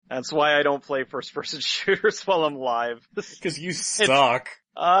That's why I don't play first-person shooters while I'm live. Because you suck.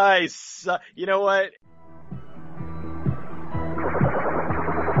 I suck. You know what?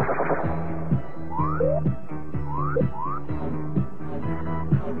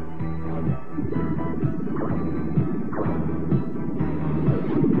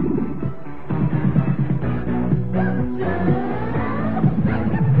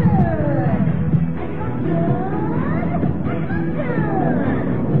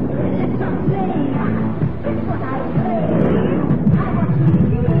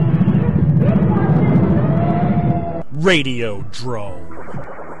 Radiodrome.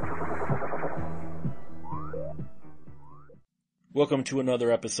 Welcome to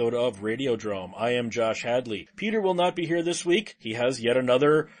another episode of Radiodrome. I am Josh Hadley. Peter will not be here this week. He has yet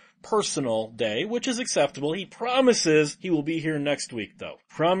another personal day, which is acceptable. He promises he will be here next week, though.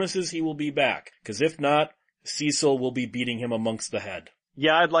 Promises he will be back. Because if not, Cecil will be beating him amongst the head.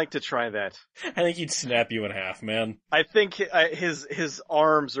 Yeah, I'd like to try that. I think he'd snap you in half, man. I think his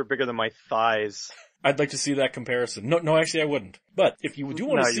arms are bigger than my thighs. I'd like to see that comparison. No, actually I wouldn't. But if you do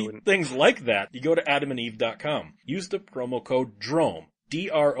want to see things like that, you go to adamandeve.com. Use the promo code DROME,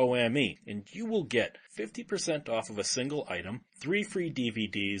 D-R-O-M-E, and you will get 50% off of a single item, 3 free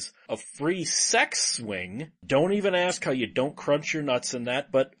DVDs, a free sex swing. Don't even ask how you don't crunch your nuts in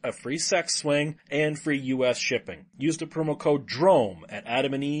that, but a free sex swing and free US shipping. Use the promo code DROME at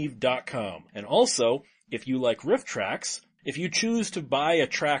adamandeve.com. And also, if you like riff tracks, if you choose to buy a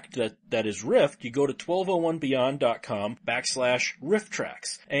track that is riffed, you go to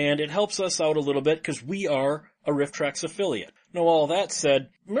 1201beyond.com/rifftracks. And it helps us out a little bit because we are a Riff Tracks affiliate. Now, all that said,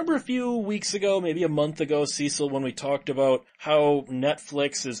 remember a few weeks ago, maybe a month ago, Cecil, when we talked about how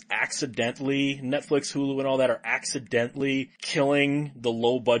Netflix, Hulu and all that are accidentally killing the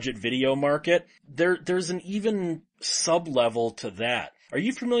low-budget video market? There's an even sub-level to that. Are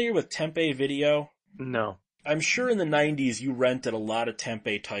you familiar with Tempe Video? No. I'm sure in the 90s you rented a lot of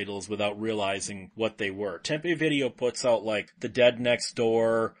Tempe titles without realizing what they were. Tempe Video puts out like The Dead Next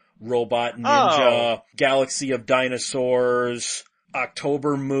Door, Robot Ninja, Galaxy of Dinosaurs,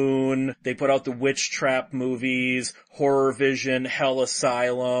 October Moon. They put out the Witch Trap movies, Horror Vision, Hell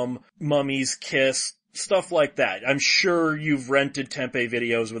Asylum, Mummy's Kiss, stuff like that. I'm sure you've rented Tempe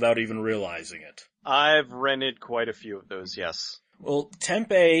Videos without even realizing it. I've rented quite a few of those, yes. Well,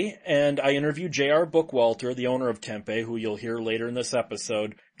 Tempe, and I interviewed J.R. Bookwalter, the owner of Tempe, who you'll hear later in this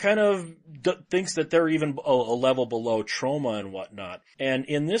episode, kind of thinks that they're even a level below Troma and whatnot. And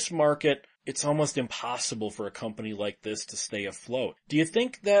in this market, it's almost impossible for a company like this to stay afloat. Do you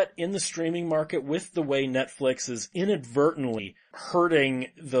think that in the streaming market, with the way Netflix is inadvertently hurting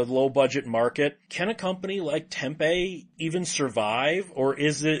the low-budget market, can a company like Tempe even survive, or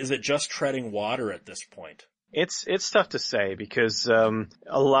is it just treading water at this point? It's tough to say because a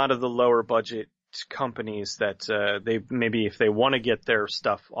lot of the lower budget companies that they maybe if they want to get their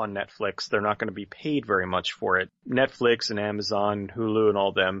stuff on Netflix, they're not going to be paid very much for it. Netflix and Amazon, Hulu and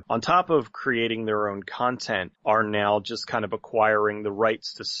all them, on top of creating their own content, are now just kind of acquiring the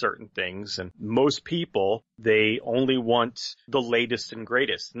rights to certain things. And most people, they only want the latest and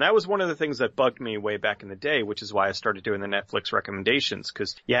greatest. And that was one of the things that bugged me way back in the day, which is why I started doing the Netflix recommendations,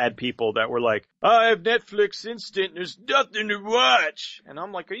 because you had people that were like, I have Netflix Instant, there's nothing to watch. And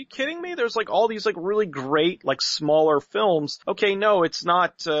I'm like, are you kidding me? There's like all these like really great, like smaller films. Okay, no, it's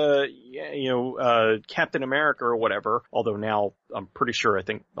not, Captain America or whatever, although now I'm pretty sure I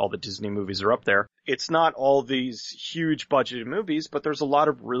think all the Disney movies are up there. It's not all these huge budgeted movies, but there's a lot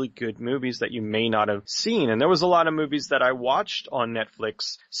of really good movies that you may not have seen. And there was a lot of movies that I watched on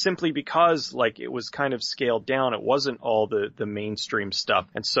Netflix simply because like it was kind of scaled down. It wasn't all the mainstream stuff.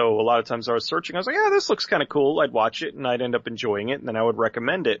 And so a lot of times I was searching, I was like, yeah, this looks kind of cool. I'd watch it and I'd end up enjoying it and then I would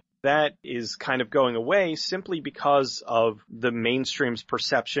recommend it. That is kind of going away simply because of the mainstream's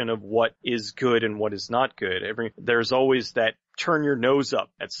perception of what is good and what is not good. There's always that turn your nose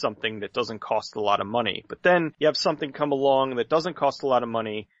up at something that doesn't cost a lot of money. But then you have something come along that doesn't cost a lot of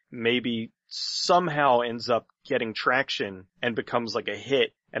money, maybe somehow ends up getting traction and becomes like a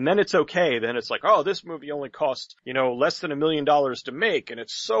hit. And then it's okay. Then it's like, oh, this movie only cost, less than $1 million to make and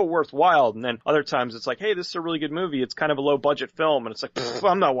it's so worthwhile. And then other times it's like, hey, this is a really good movie. It's kind of a low budget film. And it's like,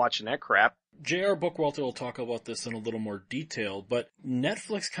 I'm not watching that crap. J.R. Bookwalter will talk about this in a little more detail, but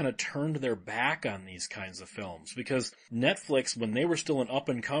Netflix kind of turned their back on these kinds of films because Netflix, when they were still an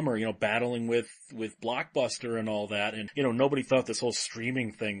up-and-comer, battling with Blockbuster and all that, and, nobody thought this whole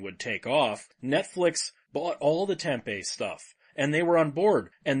streaming thing would take off, Netflix bought all the Tempe stuff. And they were on board.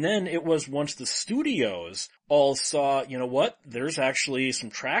 And then it was once the studios all saw, you know what, there's actually some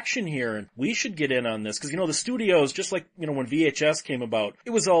traction here and we should get in on this. Cause the studios, just like, when VHS came about,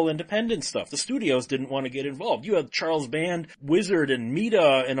 it was all independent stuff. The studios didn't want to get involved. You had Charles Band, Wizard and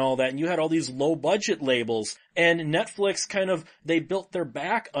Mita and all that, and you had all these low budget labels. And Netflix they built their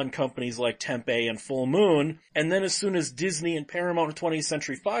back on companies like Tempe and Full Moon. And then as soon as Disney and Paramount and 20th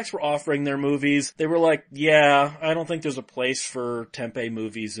Century Fox were offering their movies, they were like, yeah, I don't think there's a place for Tempe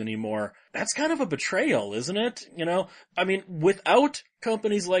movies anymore. That's kind of a betrayal, isn't it? Without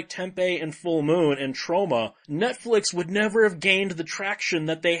companies like Tempe and Full Moon and Troma, Netflix would never have gained the traction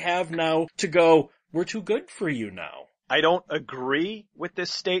that they have now to go, we're too good for you now. I don't agree with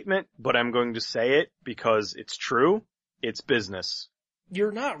this statement, but I'm going to say it because it's true. It's business.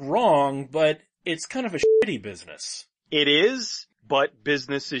 You're not wrong, but it's kind of a shitty business. It is, but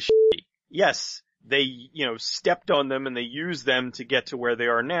business is shitty. Yes, they, stepped on them and they used them to get to where they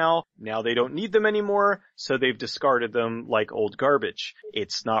are now. Now they don't need them anymore, so they've discarded them like old garbage.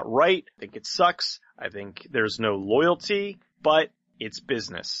 It's not right. I think it sucks. I think there's no loyalty, but it's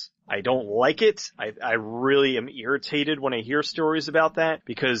business. I don't like it. I really am irritated when I hear stories about that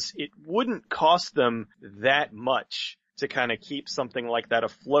because it wouldn't cost them that much to kind of keep something like that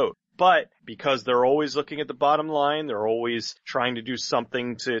afloat. But because they're always looking at the bottom line, they're always trying to do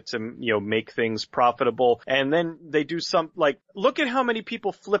something to make things profitable. And then they do look at how many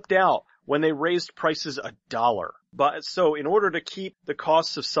people flipped out when they raised prices $1. But so in order to keep the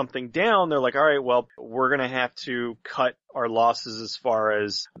costs of something down, they're like, all right, well, we're going to have to cut our losses as far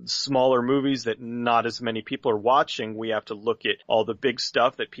as smaller movies that not as many people are watching. We have to look at all the big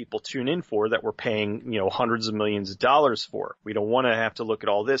stuff that people tune in for that we're paying, hundreds of millions of dollars for. We don't want to have to look at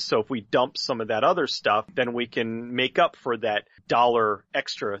all this. So if we dump some of that other stuff, then we can make up for that dollar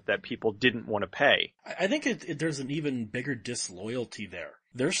extra that people didn't want to pay. I think there's an even bigger disloyalty there.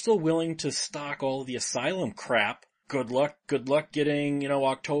 They're still willing to stock all the Asylum crap. Good luck getting,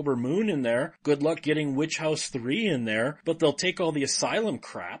 October Moon in there. Good luck getting Witch House 3 in there. But they'll take all the Asylum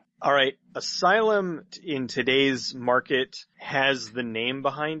crap. All right. Asylum in today's market has the name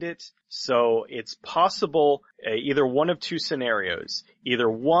behind it. So it's possible either one of two scenarios.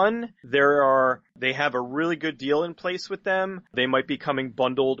 Either one, they have a really good deal in place with them. They might be coming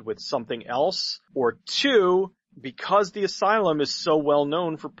bundled with something else. Or two, because the Asylum is so well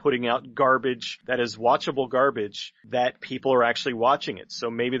known for putting out garbage that is watchable garbage, that people are actually watching it. So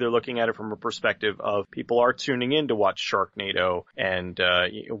maybe they're looking at it from a perspective of people are tuning in to watch Sharknado and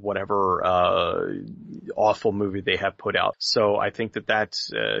whatever awful movie they have put out. So I think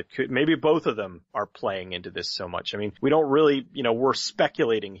that's maybe both of them are playing into this so much. We don't really, we're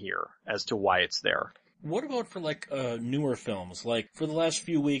speculating here as to why it's there. What about for newer films? Like for the last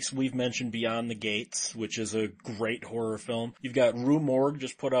few weeks we've mentioned Beyond the Gates, which is a great horror film. You've got Rue Morgue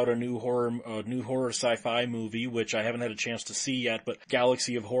just put out a new horror sci-fi movie, which I haven't had a chance to see yet, but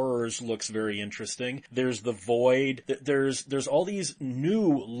Galaxy of Horrors looks very interesting. There's The Void. There's all these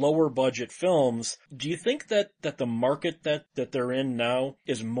new lower budget films. Do you think that the market that they're in now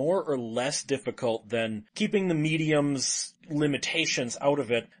is more or less difficult than keeping the medium's limitations out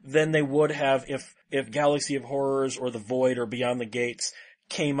of it than they would have if Galaxy of Horrors or The Void or Beyond the Gates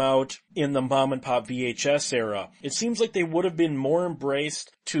came out in the mom and pop VHS era? It seems like they would have been more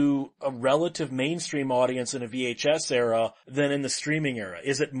embraced to a relative mainstream audience in a VHS era than in the streaming era.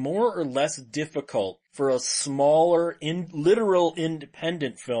 Is it more or less difficult for a smaller, literal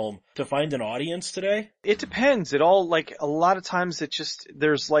independent film to find an audience today? It depends. A lot of times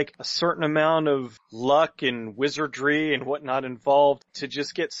there's a certain amount of luck and wizardry and whatnot involved to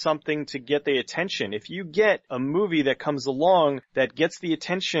just get something to get the attention. If you get a movie that comes along that gets the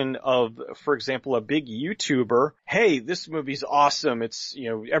attention of, for example, a big YouTuber, hey, this movie's awesome. It's,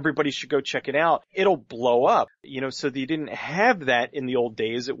 everybody should go check it out. It'll blow up. So they didn't have that in the old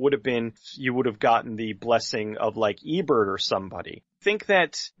days. It would have been, you would have gotten the blessing of Ebert or somebody. I think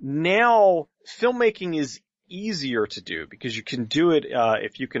that now filmmaking is easier to do because you can do it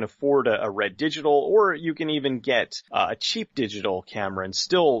if you can afford a red digital, or you can even get a cheap digital camera and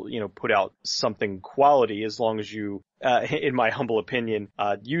still, put out something quality as long as you, in my humble opinion,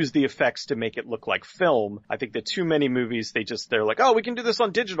 use the effects to make it look like film. I think that too many movies, they're like, oh, we can do this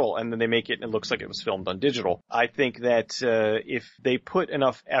on digital, and then they make it and it looks like it was filmed on digital. I think that if they put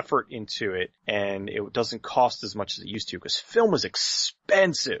enough effort into it and it doesn't cost as much as it used to, because film is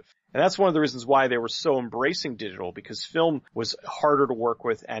expensive. And that's one of the reasons why they were so embracing digital, because film was harder to work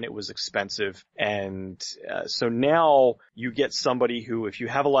with and it was expensive. And so now you get somebody who, if you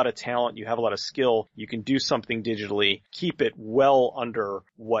have a lot of talent, you have a lot of skill, you can do something digitally, keep it well under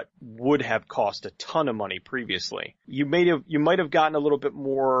what would have cost a ton of money previously. You might have gotten a little bit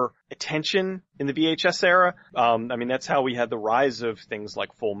more attention in the VHS era. I mean, that's how we had the rise of things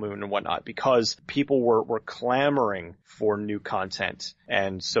like Full Moon and whatnot, because people were clamoring for new content.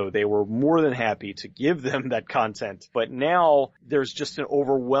 And so they were more than happy to give them that content. But now there's just an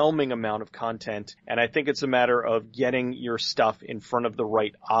overwhelming amount of content. And I think it's a matter of getting your stuff in front of the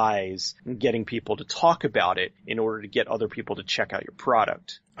right eyes and getting people to talk about it in order to get other people to check out your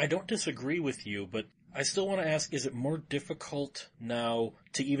product. I don't disagree with you, but I still want to ask, is it more difficult now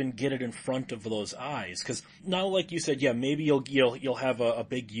to even get it in front of those eyes? Because now, like you said, yeah, maybe you'll have a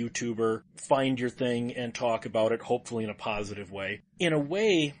big YouTuber find your thing and talk about it, hopefully in a positive way. In a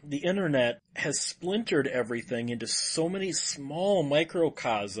way, the internet has splintered everything into so many small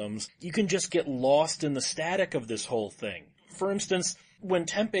microcosms, you can just get lost in the static of this whole thing. For instance, when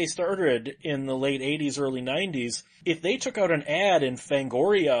Tempe started in the late 80s, early 90s, if they took out an ad in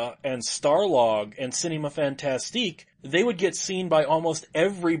Fangoria and Starlog and Cinema Fantastique, they would get seen by almost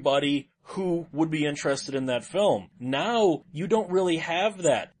everybody who would be interested in that film. Now, you don't really have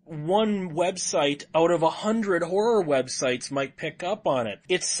that. One website out of 100 horror websites might pick up on it.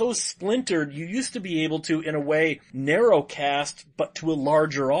 It's so splintered, you used to be able to, in a way, narrowcast, but to a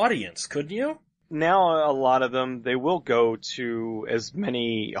larger audience, couldn't you? Now a lot of them, they will go to as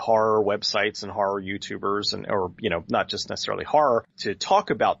many horror websites and horror YouTubers and, or, you know, not just necessarily horror, to talk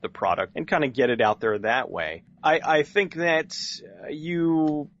about the product and kind of get it out there that way. I think that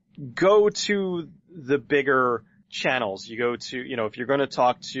you go to the bigger channels. You go to, you know, if you're going to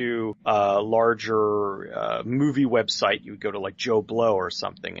talk to a larger movie website, you would go to like Joe Blow or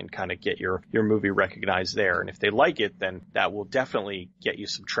something and kind of get your movie recognized there. And if they like it, then that will definitely get you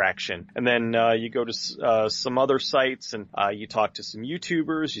some traction. And then you go to some other sites and you talk to some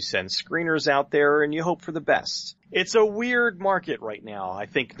YouTubers, you send screeners out there, and you hope for the best. It's a weird market right now. I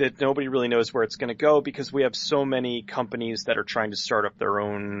think that nobody really knows where it's going to go because we have so many companies that are trying to start up their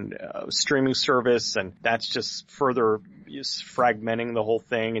own streaming service, and that's just further fragmenting the whole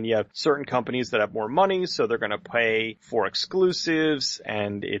thing. And you have certain companies that have more money, so they're going to pay for exclusives,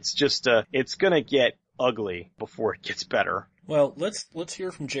 and it's just it's going to get ugly before it gets better. Well, let's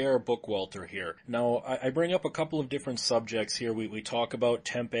hear from J.R. Bookwalter here. Now, I bring up a couple of different subjects here. We talk about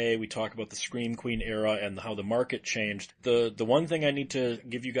Tempe, we talk about the Scream Queen era and how the market changed. The one thing I need to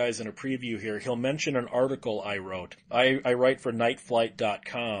give you guys in a preview here, he'll mention an article I wrote. I write for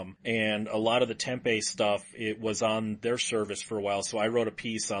nightflight.com, and a lot of the Tempe stuff, it was on their service for a while, so I wrote a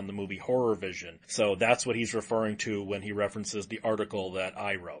piece on the movie Horror Vision. So that's what he's referring to when he references the article that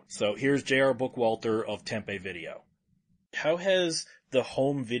I wrote. So here's J.R. Bookwalter of Tempe Video. How has the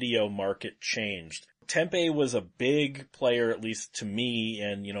home video market changed? Tempe was a big player, at least to me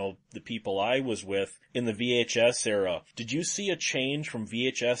and, you know, the people I was with in the VHS era. Did you see a change from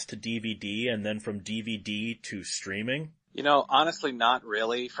VHS to DVD and then from DVD to streaming? You know, honestly, not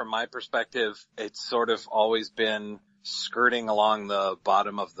really. From my perspective, it's sort of always been skirting along the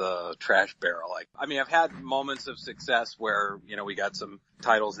bottom of the trash barrel. I mean, I've had moments of success where, you know, we got some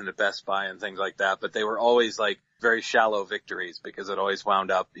titles into Best Buy and things like that, but they were always like very shallow victories because it always wound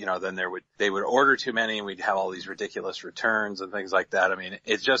up, you know, then they would order too many and we'd have all these ridiculous returns and things like that. I mean,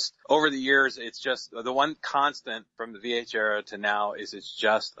 it's just over the years, it's just the one constant from the VH era to now is it's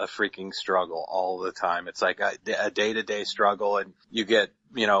just a freaking struggle all the time. It's like a day-to-day struggle, and you get,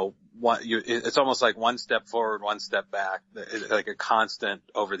 you know, it's almost like one step forward, one step back, like a constant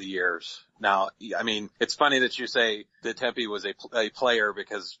over the years. Now, I mean, it's funny that you say that Tempe was a player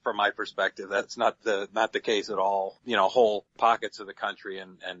because from my perspective, that's not the case at all. You know, whole pockets of the country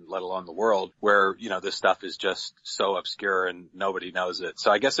and let alone the world where, you know, this stuff is just so obscure and nobody knows it. So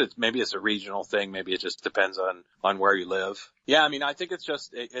I guess maybe it's a regional thing. Maybe it just depends on where you live. Yeah. I mean, I think it's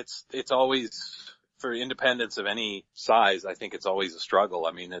just, it's always, for independents of any size, I think it's always a struggle.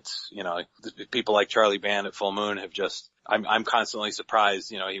 I mean, it's, you know, people like Charlie Band at Full Moon have just, I'm constantly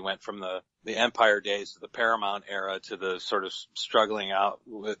surprised, you know, he went from the Empire days to the Paramount era to the sort of struggling out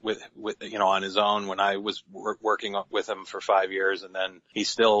with, you know, on his own when I was working with him for 5 years. And then he's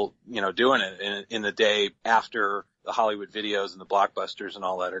still, you know, doing it in the day after the Hollywood videos and the blockbusters and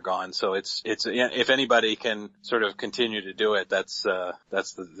all that are gone. So it's, if anybody can sort of continue to do it,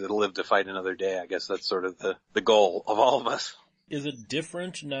 that'll live to fight another day. I guess that's sort of the goal of all of us. Is it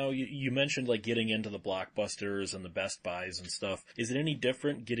different now? You mentioned like getting into the Blockbusters and the Best Buys and stuff. Is it any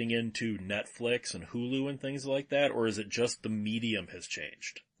different getting into Netflix and Hulu and things like that? Or is it just the medium has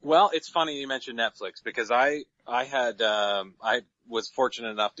changed? Well, it's funny you mentioned Netflix because I had was fortunate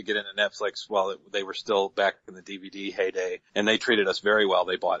enough to get into Netflix while they were still back in the DVD heyday, and they treated us very well.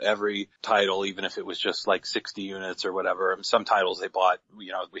 They bought every title, even if it was just like 60 units or whatever. And some titles they bought,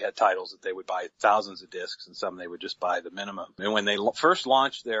 we had titles that they would buy thousands of discs, and some they would just buy the minimum. And when they first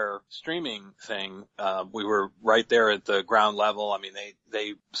launched their streaming thing, we were right there at the ground level. I mean,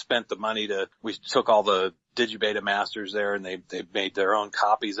 they spent the money we took all the Digibeta masters there, and they made their own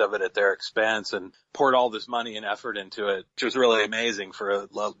copies of it at their expense and poured all this money and effort into it, which was really amazing for a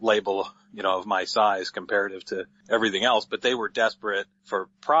label, of my size comparative to everything else. But they were desperate for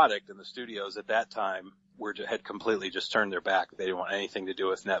product, and the studios at that time had completely just turned their back. They didn't want anything to do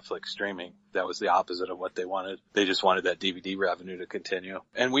with Netflix streaming. That was the opposite of what they wanted. They just wanted that DVD revenue to continue.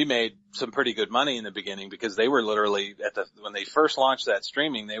 And we made some pretty good money in the beginning because they were literally when they first launched that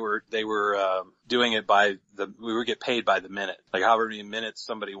streaming, they were doing it we would get paid by the minute. Like however many minutes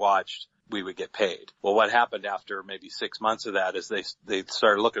somebody watched, we would get paid. Well, what happened after maybe 6 months of that is they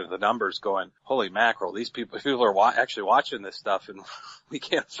started looking at the numbers going, holy mackerel, these people are actually watching this stuff and we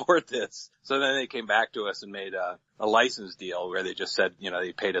can't afford this. So then they came back to us and made a license deal where they just said,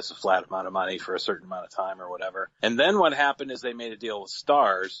 they paid us a flat amount of money for a certain amount of time or whatever. And then what happened is they made a deal with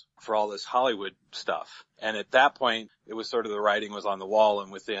Starz for all this Hollywood stuff. And at that point, it was sort of the writing was on the wall,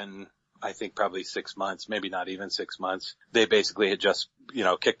 and within I think probably 6 months, maybe not even 6 months, they basically had just,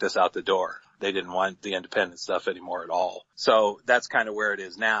 kicked us out the door. They didn't want the independent stuff anymore at all. So that's kind of where it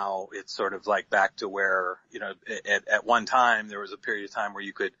is now. It's sort of like back to where, at one time, there was a period of time where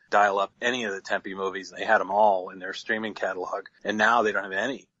you could dial up any of the Tempe movies, and they had them all in their streaming catalog. And now they don't have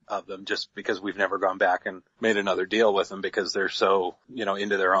any of them, just because we've never gone back and made another deal with them, because they're so,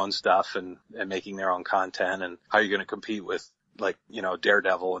 into their own stuff and making their own content. And how are you going to compete with, like,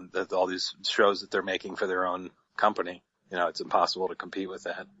 Daredevil and all these shows that they're making for their own company? It's impossible to compete with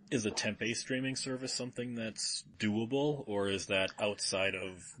that. Is a Tempe streaming service something that's doable, or is that outside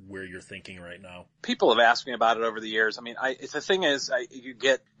of where you're thinking right now? People have asked me about it over the years. I mean, the thing is,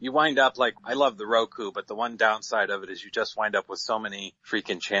 you wind up like, I love the Roku, but the one downside of it is you just wind up with so many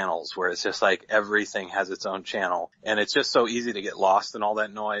freaking channels where it's just like everything has its own channel, and it's just so easy to get lost in all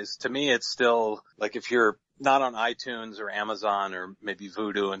that noise. To me, it's still like if you're not on iTunes or Amazon or maybe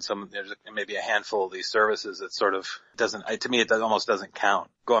Vudu and there's maybe a handful of these services that sort of to me, it almost doesn't count.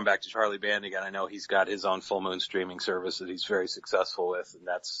 Going back to Charlie Band again, I know he's got his own Full Moon streaming service that he's very successful with, and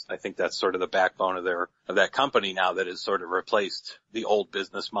I think that's sort of the backbone of that company now, that has sort of replaced the old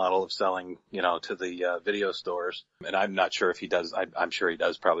business model of selling, to the video stores. And I'm not sure if he does. I'm sure he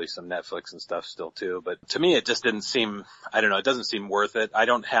does probably some Netflix and stuff still too. But to me, it just didn't seem. I don't know. It doesn't seem worth it. I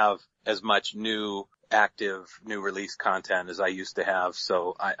don't have as much active new release content as I used to have,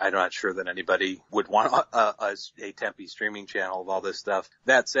 so I'm not sure that anybody would want a Tempe streaming channel of all this stuff.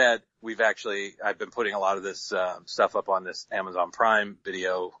 That said, I've been putting a lot of this stuff up on this Amazon Prime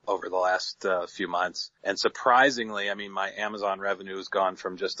video over the last few months, and surprisingly, I mean, my Amazon revenue has gone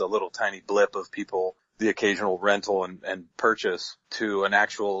from just a little tiny blip of people, the occasional rental and purchase, to an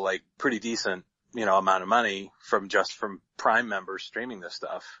actual, like, pretty decent, amount of money from Prime members streaming this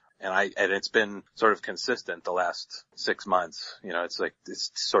stuff. And it's been sort of consistent the last 6 months. It's like it's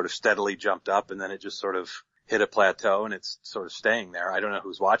sort of steadily jumped up, and then it just sort of hit a plateau, and it's sort of staying there. I don't know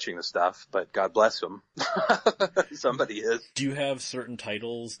who's watching the stuff, but God bless them. Somebody is. Do you have certain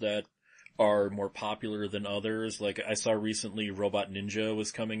titles that are more popular than others? Like, I saw recently Robot Ninja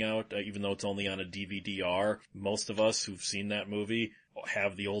was coming out, even though it's only on a DVD-R. Most of us who've seen that movie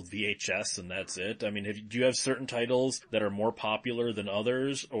have the old VHS, and that's it. I mean, do you have certain titles that are more popular than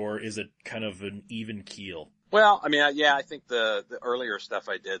others, or is it kind of an even keel? Well, I mean, I think the earlier stuff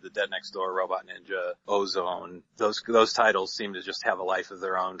I did, the Dead Next Door, Robot Ninja, Ozone, those titles seem to just have a life of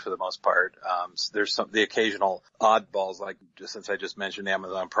their own for the most part. There's the occasional oddballs, like since I just mentioned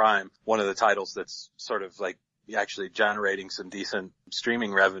Amazon Prime, one of the titles that's sort of like actually generating some decent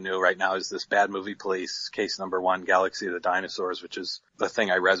streaming revenue right now is this Bad Movie Police Case Number 1, Galaxy of the Dinosaurs, which is the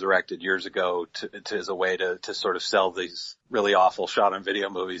thing I resurrected years ago as a way to sort of sell these really awful shot on video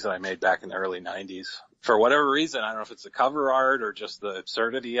movies that I made back in the early 90s. For whatever reason, I don't know if it's the cover art or just the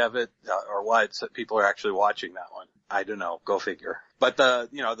absurdity of it or what, so people are actually watching that one. I don't know. Go figure. But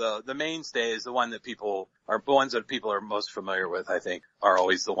the mainstay is the ones that people are most familiar with, I think, are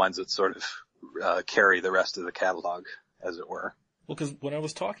always the ones that sort of carry the rest of the catalog, as it were. Well, because when I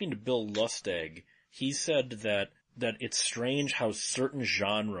was talking to Bill Lustig, he said that it's strange how certain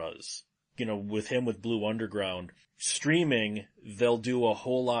genres, with Blue Underground, streaming, they'll do a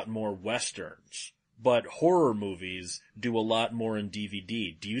whole lot more westerns, but horror movies do a lot more in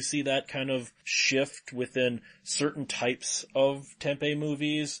DVD. Do you see that kind of shift within certain types of Tempe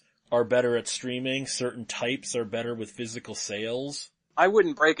movies? are better at streaming, certain types are better with physical sales? I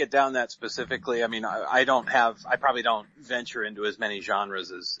wouldn't break it down that specifically. I mean, I probably don't venture into as many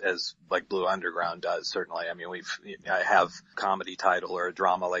genres as like Blue Underground does, certainly. I mean, I have comedy title or a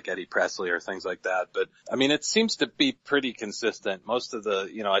drama like Eddie Presley or things like that. But I mean, it seems to be pretty consistent. Most of the,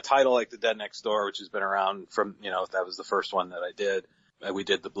 a title like The Dead Next Door, which has been around from, that was the first one that I did. We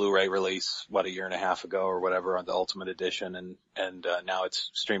did the Blu-ray release, a year and a half ago or whatever on the Ultimate Edition, and now it's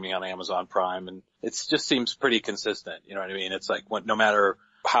streaming on Amazon Prime, and it just seems pretty consistent. You know what I mean? It's like no matter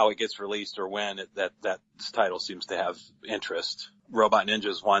how it gets released or when, that title seems to have interest. Robot Ninja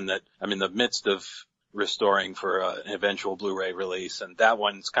is one that I'm in the midst of restoring for an eventual Blu-ray release, and that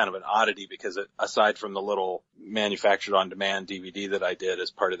one's kind of an oddity because aside from the little manufactured on demand DVD that I did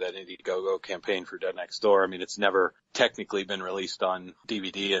as part of that Indiegogo campaign for Dead Next Door, I mean, it's never technically been released on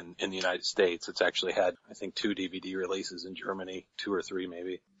DVD in the United States. It's actually had, I think, 2 DVD releases in Germany, 2 or 3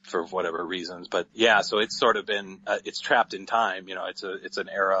 maybe, for whatever reasons. But yeah, so it's sort of been, it's trapped in time. It's an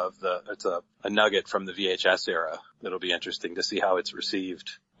era it's a nugget from the VHS era. It'll be interesting to see how it's received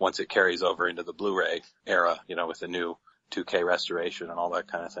once it carries over into the Blu-ray era, with the new 2K restoration and all that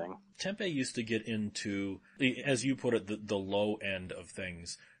kind of thing. Tempe used to get into, as you put it, the low end of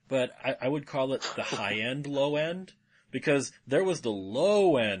things, but I would call it the high end low end, because there was the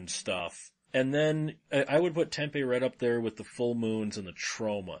low end stuff, and then I would put Tempe right up there with the Full Moons and the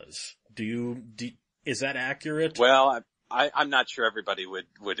Tromas. Is that accurate? Well, I'm not sure everybody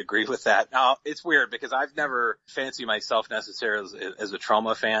would agree with that. Now, it's weird because I've never fancied myself necessarily as a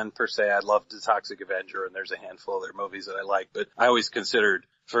Troma fan per se. I love The Toxic Avenger, and there's a handful of their movies that I like, but I always considered,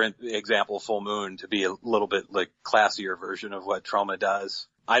 for example, Full Moon to be a little bit like classier version of what Troma does.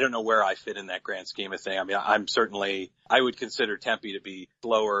 I don't know where I fit in that grand scheme of thing. I mean, I would consider Tempe to be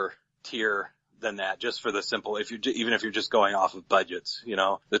lower tier than that, just for the simple, even if you're just going off of budgets,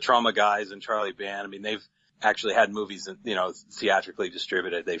 the Troma guys and Charlie Band, I mean, they've actually had movies, theatrically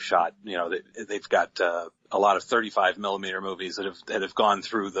distributed. They've shot, they've got a lot of 35 millimeter movies that have gone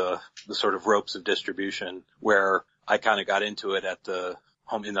through the sort of ropes of distribution, where I kind of got into it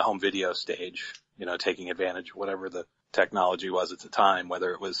in the home video stage, taking advantage of whatever the technology was at the time,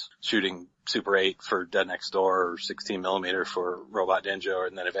 whether it was shooting Super 8 for Dead Next Door or 16 millimeter for Robot Ninja,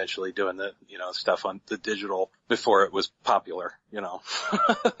 and then eventually doing the, stuff on the digital before it was popular,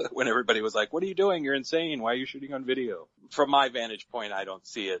 when everybody was like, what are you doing? You're insane. Why are you shooting on video? From my vantage point, I don't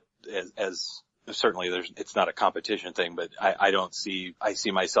see it as certainly it's not a competition thing, but I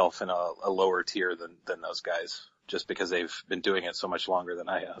see myself in a lower tier than those guys, just because they've been doing it so much longer than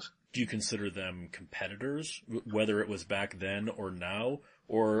I have. Do you consider them competitors, whether it was back then or now,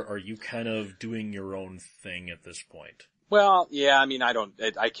 or are you kind of doing your own thing at this point? Well, yeah, I mean, I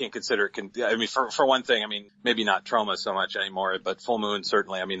can't consider it, I mean, for one thing, I mean, maybe not Troma so much anymore, but Full Moon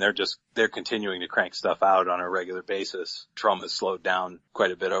certainly, I mean, they're continuing to crank stuff out on a regular basis. Troma's slowed down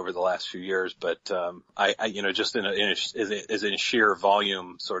quite a bit over the last few years, but, just as in a sheer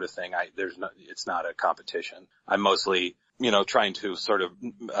volume sort of thing, it's not a competition. I'm mostly, trying to sort of,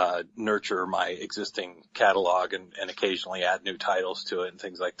 nurture my existing catalog and occasionally add new titles to it and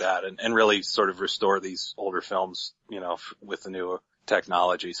things like that, and really sort of restore these older films, with the new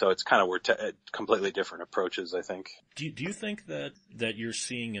technology. So it's kind of completely different approaches, I think. Do you think that you're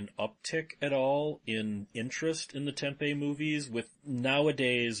seeing an uptick at all in interest in the Tempe movies with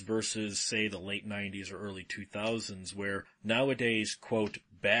nowadays versus, say, the late 90s or early 2000s, where nowadays, quote,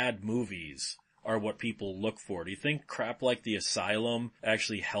 bad movies are what people look for? Do you think crap like The Asylum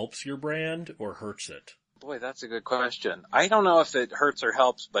actually helps your brand or hurts it? Boy, that's a good question. I don't know if it hurts or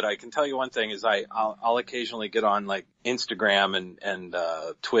helps, but I can tell you one thing is I'll occasionally get on like Instagram and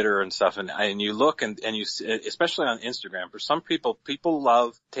Twitter and stuff, and you look and you see, especially on Instagram, for some people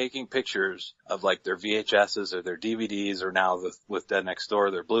love taking pictures of like their VHSs or their DVDs, or now with Dead Next Door,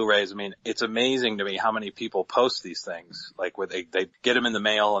 their Blu-rays. I mean, it's amazing to me how many people post these things, like where they get them in the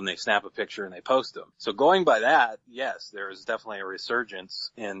mail and they snap a picture and they post them. So going by that, yes, there is definitely a resurgence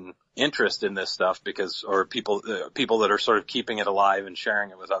in interest in this stuff or people that are sort of keeping it alive and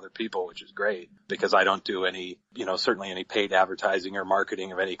sharing it with other people, which is great, because I don't do any, certainly any paid advertising or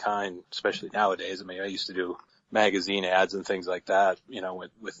marketing of any kind, especially nowadays. I mean, I used to do magazine ads and things like that,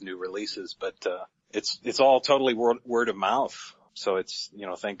 with new releases, but, it's all totally word of mouth. So it's,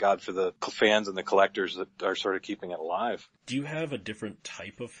 thank God for the fans and the collectors that are sort of keeping it alive. Do you have a different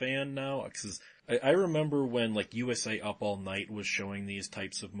type of fan now? 'Cause I remember when like USA Up All Night was showing these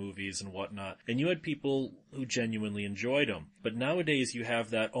types of movies and whatnot, and you had people who genuinely enjoyed them. But nowadays you have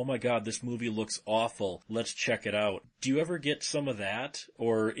that, oh my God, this movie looks awful, let's check it out. Do you ever get some of that?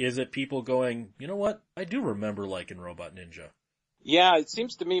 Or is it people going, you know what, I do remember liking Robot Ninja? Yeah, it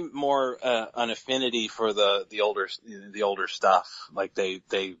seems to me more an affinity for the older stuff. Like they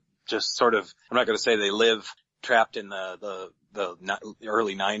just sort of, I'm not going to say they live trapped in the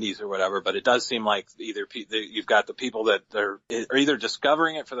early 90s or whatever, but it does seem like either you've got the people that are either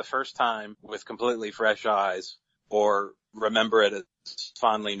discovering it for the first time with completely fresh eyes, or remember it as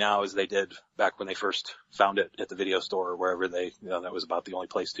fondly now as they did back when they first found it at the video store or wherever that was about the only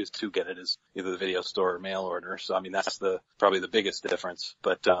place to get it, is either the video store or mail order. So, I mean, that's probably the biggest difference.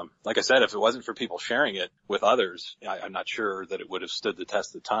 But, like I said, if it wasn't for people sharing it with others, I'm not sure that it would have stood the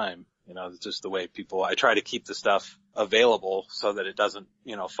test of time. It's just the way I try to keep the stuff available so that it doesn't,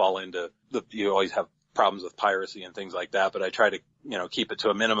 fall into you always have problems with piracy and things like that, but I try to, keep it to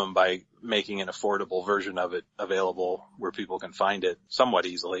a minimum by making an affordable version of it available where people can find it somewhat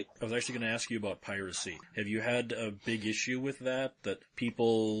easily. I was actually going to ask you about piracy. Have you had a big issue with that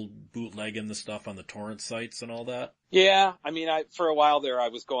people bootlegging the stuff on the torrent sites and all that? Yeah, I mean, for a while there, I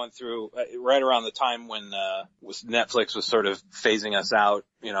was going through right around the time when Netflix was sort of phasing us out.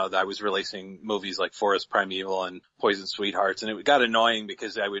 I was releasing movies like Forest Primeval and Poison Sweethearts, and it got annoying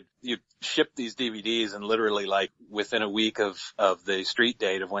because you'd ship these DVDs, and literally like within a week of the street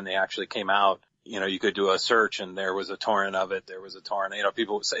date of when they actually came out, you could do a search and there was a torrent of it. There was a torrent.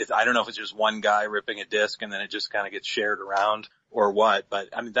 People would say, I don't know if it's just one guy ripping a disc and then it just kind of gets shared around or what, but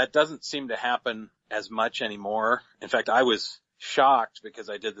I mean, that doesn't seem to happen as much anymore. In fact, I was shocked because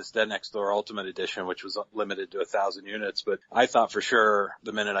I did this Dead Next Door Ultimate Edition, which was limited to 1,000 units, but I thought for sure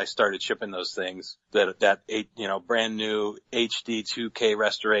the minute I started shipping those things that brand new HD 2K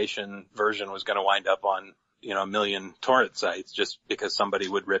restoration version was going to wind up on a million torrent sites just because somebody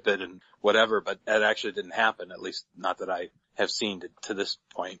would rip it and whatever, but that actually didn't happen, at least not that I have seen to this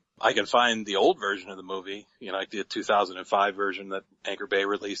point. I can find the old version of the movie, like the 2005 version that Anchor Bay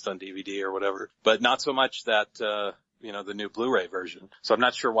released on DVD or whatever, but not so much that, the new Blu-ray version. So I'm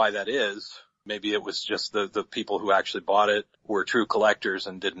not sure why that is. Maybe it was just the people who actually bought it were true collectors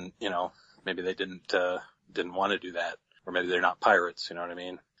and didn't, maybe they didn't want to do that, or maybe they're not pirates, you know what I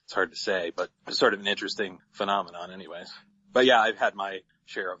mean? It's hard to say, but it's sort of an interesting phenomenon anyways. But yeah, I've had my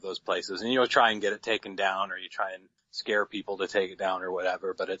share of those places, and try and get it taken down, or you try and scare people to take it down or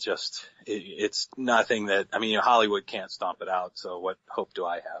whatever, but it's nothing that, Hollywood can't stomp it out, so what hope do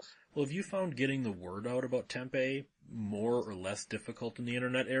I have? Well, have you found getting the word out about Tempe more or less difficult in the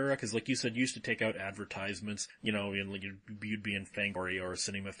internet era? Because like you said, you used to take out advertisements, you'd be in Fangoria or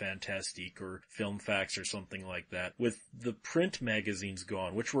Cinema Fantastique or Film Facts or something like that. With the print magazines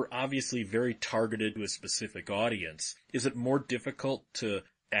gone, which were obviously very targeted to a specific audience, is it more difficult to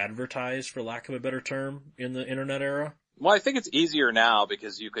advertise, for lack of a better term, in the internet era? Well, I think it's easier now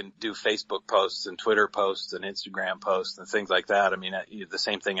because you can do Facebook posts and Twitter posts and Instagram posts and things like that. I mean, the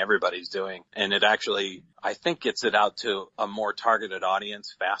same thing everybody's doing. And it actually, I think, gets it out to a more targeted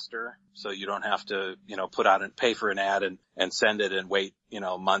audience faster. So you don't have to, put out and pay for an ad and send it and wait,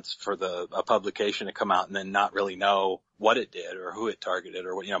 months for a publication to come out and then not really know what it did or who it targeted,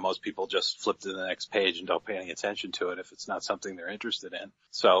 or most people just flip to the next page and don't pay any attention to it if it's not something they're interested in.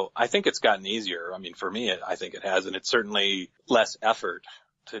 So I think it's gotten easier. I mean, for me, I think it has, and it's certainly less effort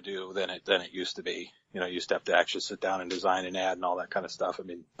to do than it used to be. You used to have to actually sit down and design an ad and all that kind of stuff. I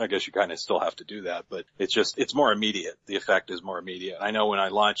mean, I guess you kind of still have to do that, but it's more immediate. The effect is more immediate. I know when I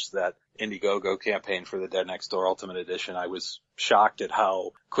launched that Indiegogo campaign for the Dead Next Door Ultimate Edition, I was shocked at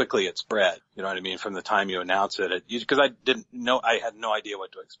how quickly it spread. You know what I mean? From the time you announce it, because I had no idea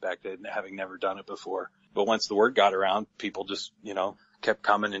what to expect, having never done it before. But once the word got around, people just, kept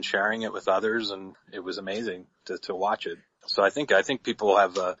coming and sharing it with others, and it was amazing to watch it. So I think people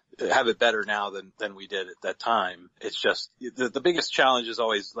have it better now than we did at that time. It's just the biggest challenge is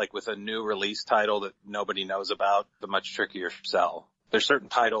always like with a new release title that nobody knows about, the much trickier sell. There's certain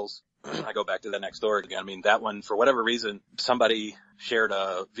titles. I go back to the Next Door again. I mean, that one, for whatever reason, somebody shared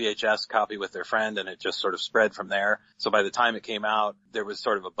a VHS copy with their friend and it just sort of spread from there. So by the time it came out, there was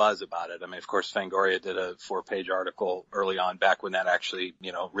sort of a buzz about it. I mean, of course, Fangoria did a 4-page article early on back when that actually,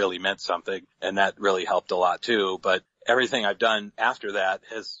 really meant something. And that really helped a lot too. But everything I've done after that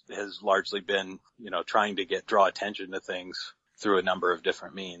has largely been, trying to draw attention to things through a number of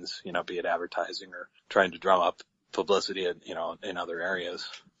different means, be it advertising or trying to drum up publicity, in other areas.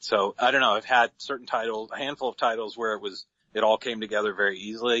 So I don't know. I've had a handful of titles where it all came together very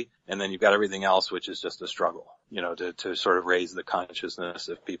easily, and then you've got everything else, which is just a struggle, to sort of raise the consciousness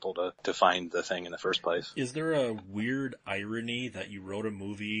of people to find the thing in the first place. Is there a weird irony that you wrote a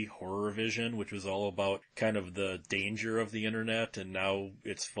movie, Horror Vision, which was all about kind of the danger of the internet, and now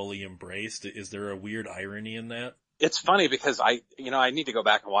it's fully embraced? Is there a weird irony in that? It's funny because I need to go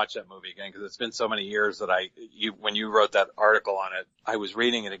back and watch that movie again because it's been so many years that when you wrote that article on it, I was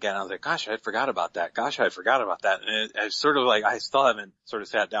reading it again. I was like, gosh, I forgot about that. And it's sort of like, I still haven't sort of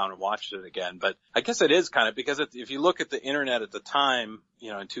sat down and watched it again, but I guess it is kind of because if you look at the internet at the time,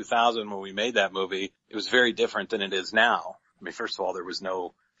 in 2000 when we made that movie, it was very different than it is now. I mean, first of all, there was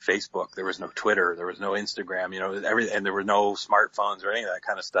no Facebook, there was no Twitter, there was no Instagram, and there were no smartphones or any of that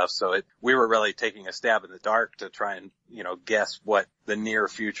kind of stuff. So we were really taking a stab in the dark to try and, guess what the near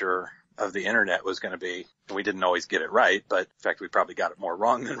future of the internet was going to be. And we didn't always get it right, but in fact, we probably got it more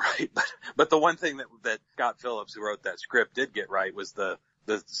wrong than right. But the one thing that Scott Phillips, who wrote that script, did get right was the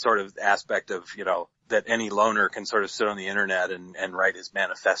sort of aspect of, that any loner can sort of sit on the internet and write his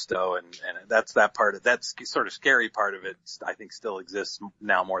manifesto. And that's that part of that sort of scary part of it, I think still exists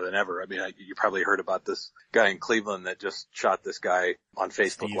now more than ever. I mean, you probably heard about this guy in Cleveland that just shot this guy on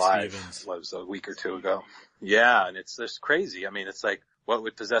Facebook Steve Live. Stevens. Was a week or two ago. Yeah. And it's just crazy. I mean, it's like, what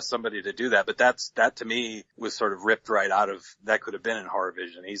would possess somebody to do that? But that to me was sort of ripped right out of, that could have been in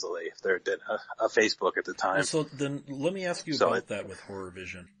HorrorVision easily if there had been a Facebook at the time. So then let me ask you about that with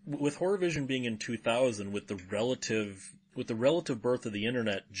HorrorVision. With HorrorVision being in 2000 with the relative birth of the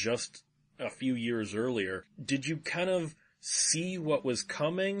internet just a few years earlier, did you kind of see what was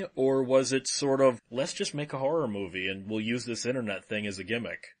coming, or was it sort of, let's just make a horror movie and we'll use this internet thing as a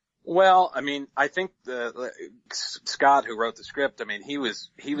gimmick? Well, I mean, I think Scott, who wrote the script, I mean, he was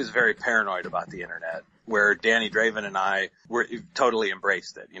very paranoid about the internet, where Danny Draven and I totally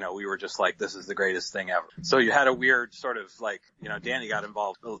embraced it. We were just like, this is the greatest thing ever. So you had a weird sort of like, Danny got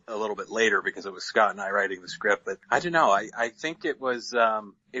involved a little bit later because it was Scott and I writing the script, but I don't know. I think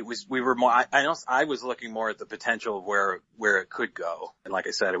we were more, I was looking more at the potential of where it could go. And like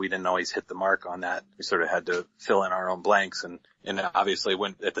I said, we didn't always hit the mark on that. We sort of had to fill in our own blanks. And obviously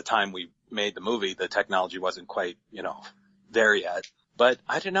at the time we made the movie, the technology wasn't quite, there yet. But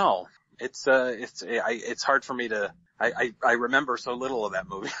I don't know. It's hard for me to, I remember so little of that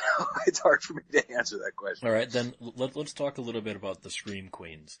movie now. It's hard for me to answer that question. All right, then let's talk a little bit about the Scream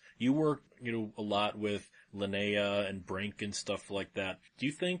Queens. You work, a lot with Linnea and Brink and stuff like that. Do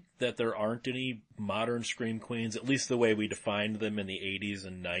you think that there aren't any modern Scream Queens, at least the way we defined them in the 80s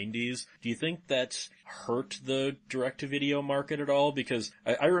and 90s? Do you think that's hurt the direct-to-video market at all? Because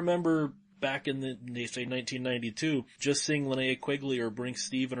I remember back in say 1992, just seeing Linnea Quigley or Brink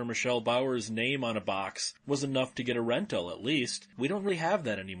Steven or Michelle Bauer's name on a box was enough to get a rental, at least. We don't really have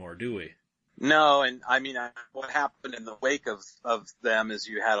that anymore, do we? No, and I mean, what happened in the wake of them is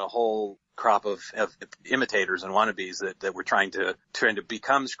you had a whole crop of imitators and wannabes that were trying to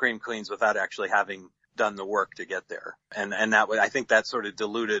become Scream Queens without actually having done the work to get there. And that I think that sort of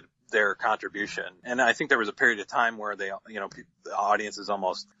diluted their contribution. And I think there was a period of time where the audiences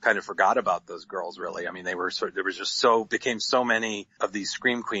almost kind of forgot about those girls, really. I mean, became so many of these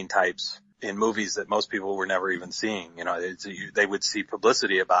Scream Queen types in movies that most people were never even seeing. They would see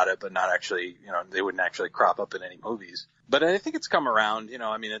publicity about it, but not actually, they wouldn't actually crop up in any movies. But I think it's come around,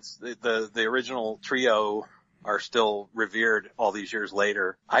 I mean, it's the original trio are still revered all these years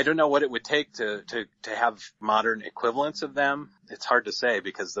later. I don't know what it would take to have modern equivalents of them. It's hard to say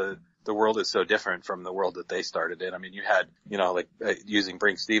because the world is so different from the world that they started in. I mean, you had, using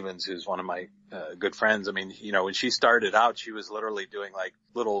Brink Stevens, who's one of my good friends. I mean, when she started out, she was literally doing like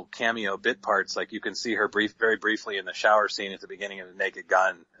little cameo bit parts. Like you can see her very briefly in the shower scene at the beginning of The Naked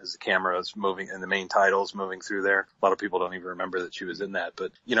Gun as the camera is moving and the main title's moving through there. A lot of people don't even remember that she was in that,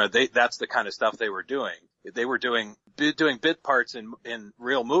 but that's the kind of stuff they were doing. They were doing bit parts in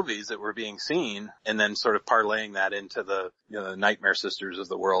real movies that were being seen and then sort of parlaying that into the, the Nightmare Sisters of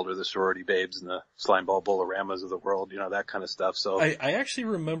the world or the Sorority Babes and the Slimeball Bullaramas of the world, that kind of stuff. So I actually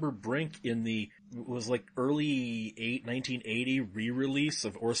remember Brink in early 1980 re-release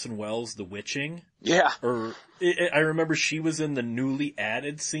of Orson Welles' The Witching. Yeah. I remember she was in the newly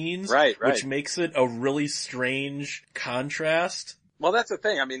added scenes. Right. Which makes it a really strange contrast. Well, that's the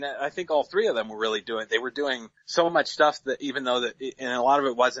thing. I mean, I think all three of them they were doing so much stuff that even though and a lot of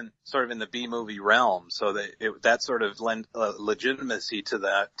it wasn't sort of in the B-movie realm, so that sort of lent legitimacy to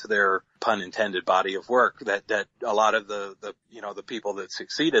their pun intended body of work that a lot of the people that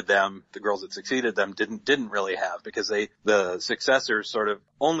succeeded them, the girls that succeeded them didn't really have, because the successors sort of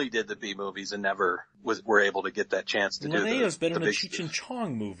only did the B movies and never were able to get that chance to do Linnea's been in a Cheech and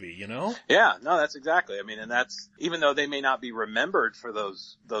Chong movie, Yeah, no, that's exactly. I mean, and that's, even though they may not be remembered for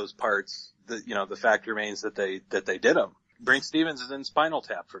those parts, the fact remains that they did them. Brink Stevens is in Spinal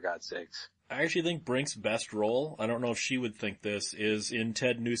Tap, for God's sakes. I actually think Brink's best role, I don't know if she would think this, is in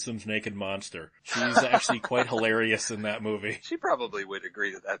Ted Newsom's Naked Monster. She's actually quite hilarious in that movie. She probably would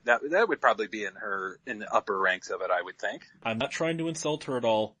agree to that. That would probably be in the upper ranks of it, I would think. I'm not trying to insult her at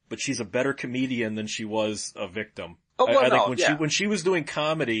all, but she's a better comedian than she was a victim. Oh, well, I think when she was doing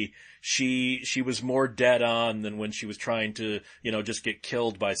comedy, she was more dead on than when she was trying to, just get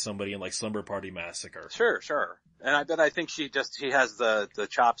killed by somebody in like Slumber Party Massacre. Sure. And I think she has the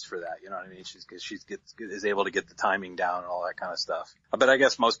chops for that, you know what I mean? She is able to get the timing down and all that kind of stuff. But I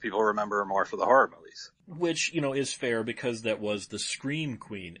guess most people remember her more for the horror movies. Which, is fair because that was the Scream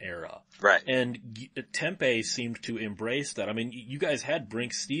Queen era. Right. And Tempe seemed to embrace that. I mean, you guys had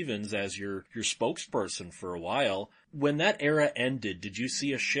Brink Stevens as your spokesperson for a while. When that era ended, did you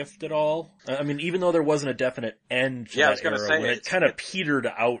see a shift at all? I mean, even though there wasn't a definite end to that era, when it kind of petered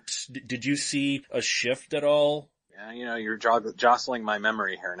out, did you see a shift at all? Yeah, you're jostling my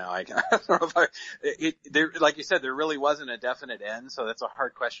memory here now. I don't know if like you said, there really wasn't a definite end, so that's a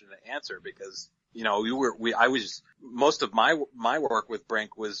hard question to answer because, most of my work with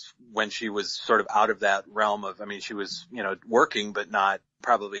Brink was when she was sort of out of that realm of, I mean, she was, working, but not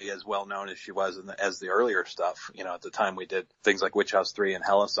probably as well known as she was as the earlier stuff. At the time we did things like Witch House 3 and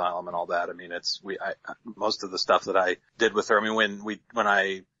Hell Asylum and all that. I mean, most of the stuff that I did with her, I mean, when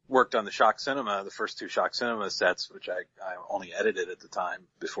I worked on the the first 2 Shock Cinema sets, which I only edited at the time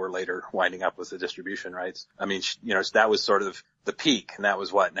before later winding up with the distribution rights. I mean, that was sort of the peak, and that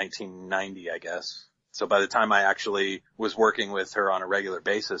was 1990, I guess. So by the time I actually was working with her on a regular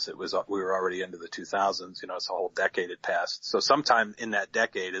basis, we were already into the 2000s, it's a whole decade had passed. So sometime in that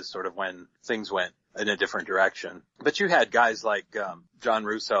decade is sort of when things went in a different direction. But you had guys like John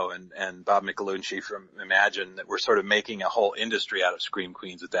Russo and Bob Michelunci from Imagine that were sort of making a whole industry out of Scream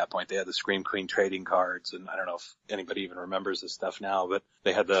Queens at that point. They had the Scream Queen trading cards, and I don't know if anybody even remembers this stuff now, but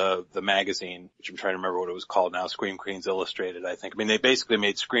they had the magazine, which I'm trying to remember what it was called now, Scream Queens Illustrated, I think. I mean, they basically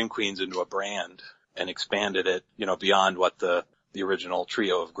made Scream Queens into a brand and expanded it, beyond what the original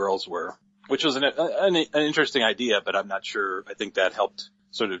trio of girls were, which was an interesting idea, but I'm not sure. I think that helped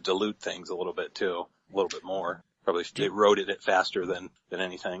sort of dilute things a little bit too, a little bit more. Probably eroded it faster than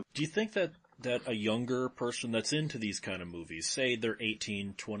anything. Do you think that a younger person that's into these kind of movies, say they're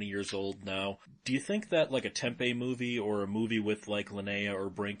 18, 20 years old now, do you think that like a Tempe movie or a movie with like Linnea or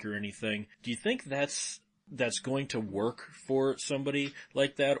Brink or anything, do you think that's going to work for somebody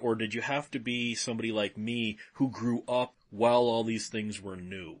like that? Or did you have to be somebody like me who grew up while all these things were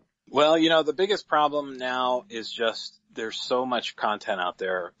new? Well, the biggest problem now is just there's so much content out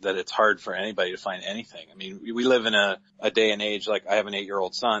there that it's hard for anybody to find anything. I mean, we live in a day and age, like I have an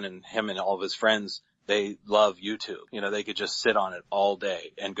 8-year-old son, and him and all of his friends, they love YouTube. They could just sit on it all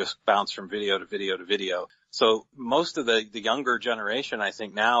day and just bounce from video to video to video. So most of the younger generation, I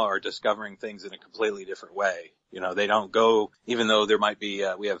think now, are discovering things in a completely different way. They don't go, even though there might be,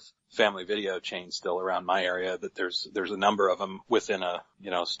 we have family video chains still around my area, that there's a number of them within a,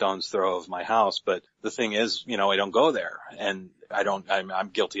 stone's throw of my house. But the thing is, I don't go there, and I'm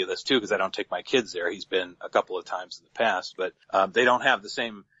guilty of this too, because I don't take my kids there. He's been a couple of times in the past, but, they don't have the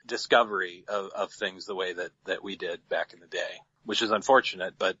same discovery of things the way that we did back in the day, which is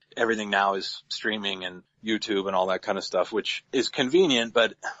unfortunate. But everything now is streaming and YouTube and all that kind of stuff, which is convenient,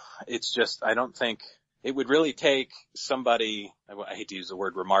 but it's just, I don't think it would really take somebody, I hate to use the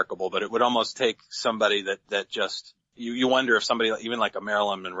word remarkable, but it would almost take somebody that just, you wonder if somebody, even like a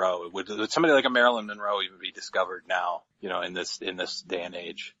Marilyn Monroe, would somebody like a Marilyn Monroe even be discovered now, in this day and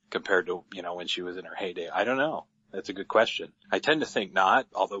age compared to, when she was in her heyday? I don't know. That's a good question. I tend to think not,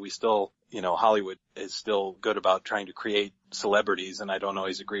 although we still, Hollywood is still good about trying to create celebrities, and I don't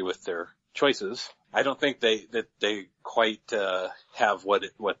always agree with their choices. I don't think they quite, have what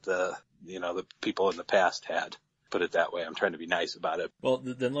the people in the past had. Put it that way. I'm trying to be nice about it. Well,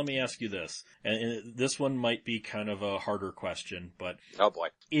 then let me ask you this. And this one might be kind of a harder question, but... Oh boy.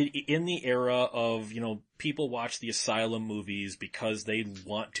 In the era of, people watch the Asylum movies because they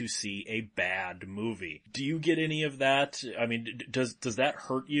want to see a bad movie. Do you get any of that? I mean, does that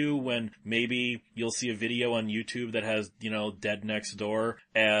hurt you when maybe you'll see a video on YouTube that has, Dead Next Door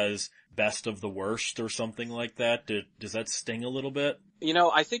as best of the worst or something like that? Does that sting a little bit?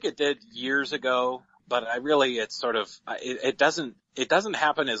 I think it did years ago, but it's sort of, it doesn't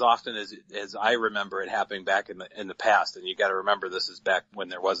happen as often as I remember it happening back in the past. And you got to remember, this is back when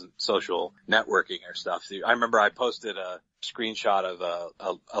there wasn't social networking or stuff. So I remember I posted a screenshot of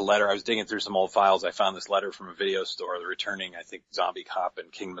a letter. I was digging through some old files. I found this letter from a video store returning, I think, Zombie Cop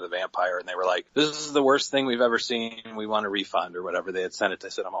and Kingdom of the Vampire, and they were like, "This is the worst thing we've ever seen. We want a refund," or whatever. They had sent it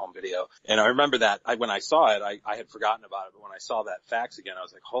to Cinema Home Video. And I remember that when I saw it, I had forgotten about it, but when I saw that fax again, I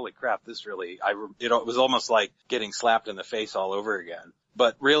was like, holy crap, this really, it was almost like getting slapped in the face all over again.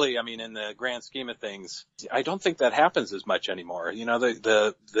 But really, I mean, in the grand scheme of things, I don't think that happens as much anymore. You know,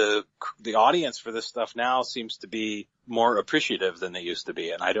 the audience for this stuff now seems to be more appreciative than they used to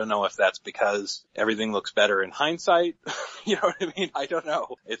be. And I don't know if that's because everything looks better in hindsight. You know what I mean? I don't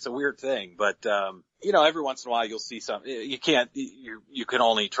know. It's a weird thing, but, you know, every once in a while you'll see you can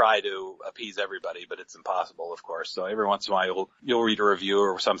only try to appease everybody, but it's impossible, of course. So every once in a while you'll read a review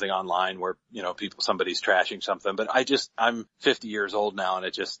or something online where, you know, somebody's trashing something, but I'm 50 years old now,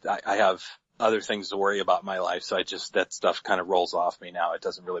 and I have other things to worry about in my life. So that stuff kind of rolls off me now. It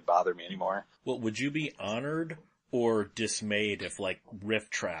doesn't really bother me anymore. Well, would you be honored or dismayed if, like, Riff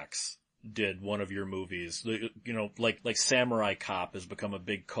Tracks did one of your movies? You know, like Samurai Cop has become a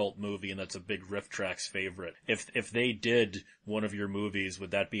big cult movie, and that's a big Riff Tracks favorite. If they did one of your movies,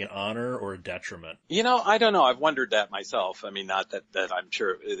 would that be an honor or a detriment? You know, I don't know. I've wondered that myself. I mean, not that I'm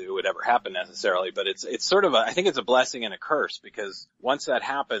sure it would ever happen necessarily, but it's sort of I think it's a blessing and a curse, because once that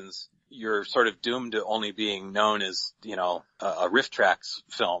happens, you're sort of doomed to only being known as, you know, a Riff Tracks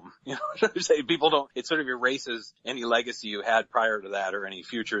film. You know what I'm saying? It sort of erases any legacy you had prior to that or any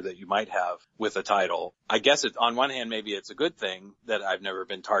future that you might have with a title. I guess on one hand, maybe it's a good thing that I've never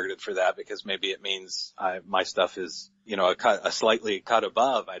been targeted for that, because maybe it means my stuff is, you know, a slightly cut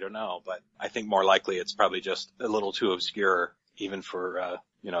above. I don't know, but I think more likely it's probably just a little too obscure even for,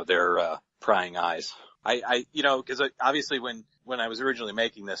 you know, their prying eyes. You know, because obviously when I was originally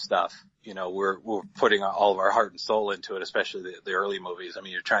making this stuff, you know, we're putting all of our heart and soul into it, especially the early movies. I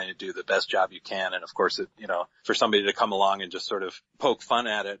mean, you're trying to do the best job you can. And of course, you know, for somebody to come along and just sort of poke fun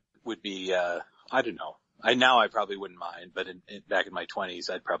at it would be, I don't know. Now I probably wouldn't mind, but back in my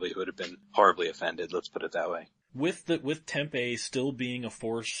 20s, I probably would have been horribly offended. Let's put it that way. With Tempe still being a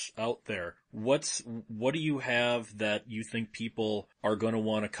force out there, what do you have that you think people are going to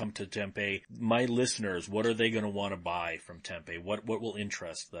want to come to Tempe? My listeners, what are they going to want to buy from Tempe? What will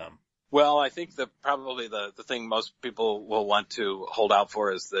interest them? Well, I think probably the thing most people will want to hold out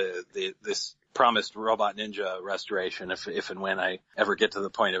for is this promised Robot Ninja restoration, if and when I ever get to the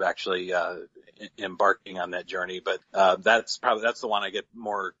point of actually embarking on that journey. But that's the one I get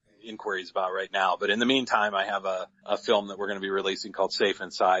more inquiries about right now. But in the meantime, I have a film that we're going to be releasing called Safe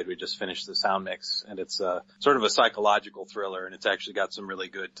Inside. We just finished the sound mix, and it's sort of a psychological thriller, and it's actually got some really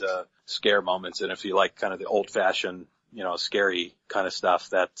good scare moments. And if you like kind of the old-fashioned, you know, scary kind of stuff,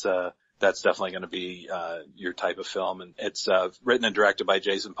 that's definitely going to be your type of film. And it's written and directed by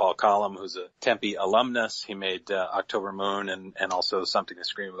Jason Paul Collum, who's a Tempe alumnus. He made October Moon and also Something to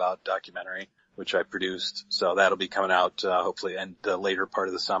Scream About documentary, which I produced. So that'll be coming out hopefully in the later part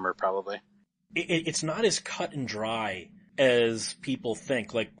of the summer, probably. It's not as cut and dry as people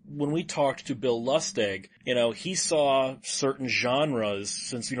think. Like, when we talked to Bill Lustig, you know, he saw certain genres,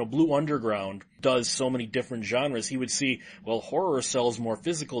 since, you know, Blue Underground does so many different genres. He would see, well, horror sells more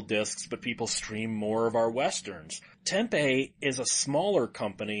physical discs, but people stream more of our westerns. Tempe is a smaller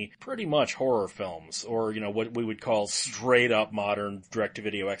company, pretty much horror films, or, you know, what we would call straight up modern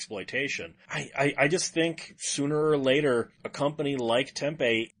direct-to-video exploitation. I just think sooner or later, a company like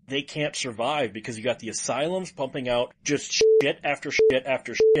Tempe, they can't survive, because you got the Asylums pumping out just shit after shit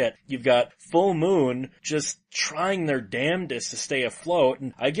after shit. You've got Full Moon just trying their damnedest to stay afloat,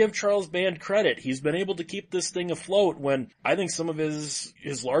 and I give Charles Band credit. He's been able to keep this thing afloat when I think some of his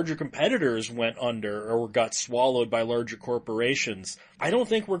larger competitors went under or got swallowed by larger corporations. I don't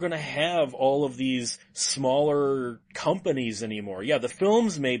think we're going to have all of these smaller companies anymore. Yeah, the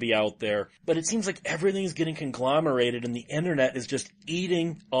films may be out there, but it seems like everything's getting conglomerated and the internet is just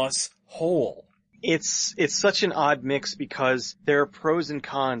eating us whole. It's such an odd mix, because there are pros and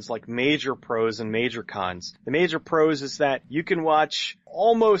cons, like major pros and major cons. The major pros is that you can watch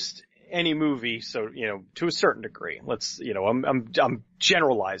almost any movie, so, you know, to a certain degree. I'm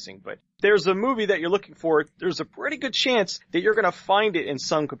generalizing, but there's a movie that you're looking for, there's a pretty good chance that you're going to find it in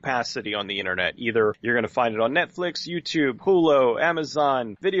some capacity on the internet. Either you're going to find it on Netflix, YouTube, Hulu,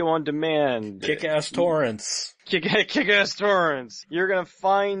 Amazon, video on demand. Kick-ass torrents. Kick-ass torrents. You're going to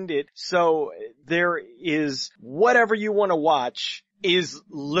find it. So there is whatever you want to watch is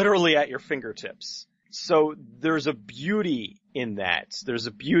literally at your fingertips. So there's a beauty in that. There's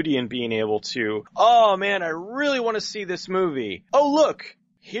a beauty in being able to, oh man, I really want to see this movie. Oh look,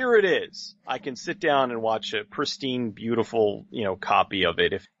 here it is. I can sit down and watch a pristine, beautiful, you know, copy of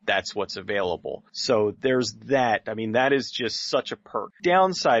it. If that's what's available. So there's that. I mean, that is just such a perk.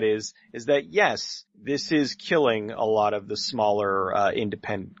 Downside is that yes, this is killing a lot of the smaller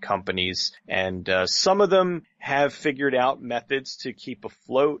independent companies, and some of them have figured out methods to keep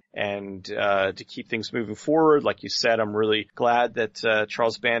afloat and to keep things moving forward. Like you said, I'm really glad that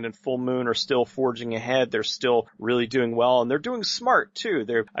Charles Band and Full Moon are still forging ahead. They're still really doing well, and they're doing smart too.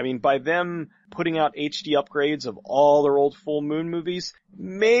 By them putting out HD upgrades of all their old Full Moon movies,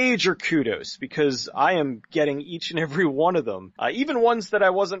 major kudos, because I am getting each and every one of them. Even ones that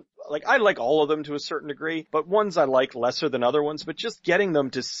I wasn't, I like all of them to a certain degree, but ones I like lesser than other ones, but just getting them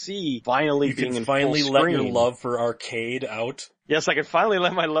to see finally being in full screen. You can finally let your love for arcade out? Yes, I can finally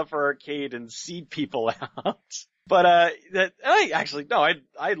let my love for arcade and Seed People out. But, I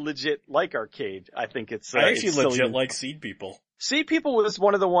legit like arcade. I think it's, I actually legit like Seed People. Seed People was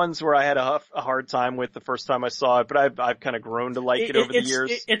one of the ones where I had a hard time with the first time I saw it, but I've kind of grown to like it over the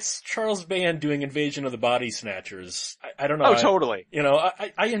years. It's Charles Band doing Invasion of the Body Snatchers. I don't know. Oh, totally.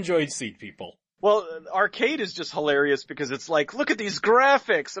 I enjoyed Seed People. Well, arcade is just hilarious because it's like, look at these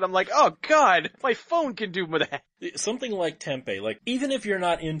graphics, and I'm like, oh god, my phone can do that. Something like Tempe, even if you're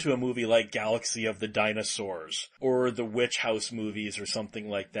not into a movie like Galaxy of the Dinosaurs, or the Witch House movies or something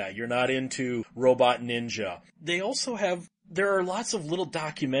like that, you're not into Robot Ninja, there are lots of little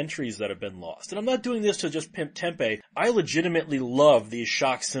documentaries that have been lost. And I'm not doing this to just pimp Tempe. I legitimately love the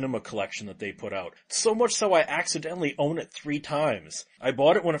Shock Cinema collection that they put out. So much so I accidentally own it 3 times. I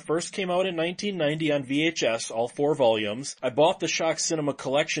bought it when it first came out in 1990 on VHS, all 4 volumes. I bought the Shock Cinema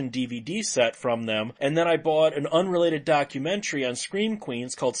collection DVD set from them, and then I bought an unrelated documentary on Scream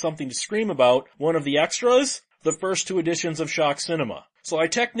Queens called Something to Scream About. One of the extras, the first 2 editions of Shock Cinema. So I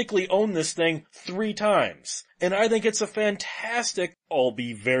technically own this thing 3 times. And I think it's a fantastic,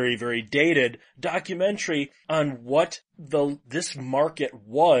 albeit very, very dated, documentary on what this market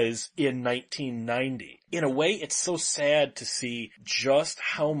was in 1990. In a way, it's so sad to see just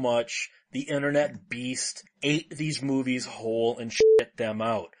how much the internet beast ate these movies whole and shit them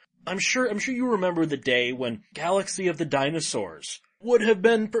out. I'm sure you remember the day when Galaxy of the Dinosaurs would have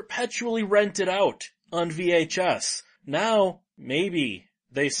been perpetually rented out on VHS. Now, maybe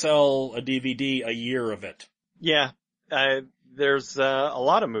they sell a DVD a year of it. Yeah, there's a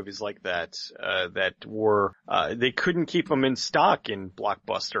lot of movies like that that were they couldn't keep them in stock in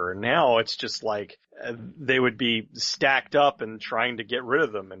Blockbuster, and now it's just like they would be stacked up and trying to get rid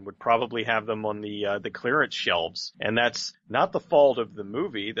of them, and would probably have them on the clearance shelves. And that's not the fault of the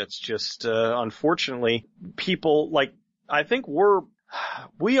movie. That's just unfortunately people I think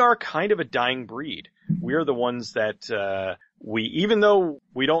we are kind of a dying breed. We are the ones that even though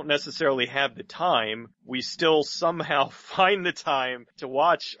we don't necessarily have the time, we still somehow find the time to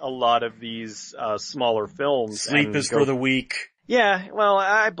watch a lot of these smaller films. Sleep is for the weak. Yeah, well,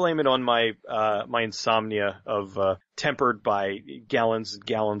 I blame it on my insomnia of tempered by gallons and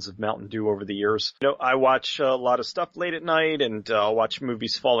gallons of Mountain Dew over the years. I watch a lot of stuff late at night, and I'll watch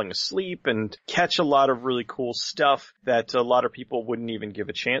movies falling asleep and catch a lot of really cool stuff that a lot of people wouldn't even give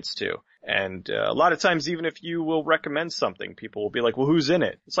a chance to. And a lot of times, even if you will recommend something, people will be like, well, who's in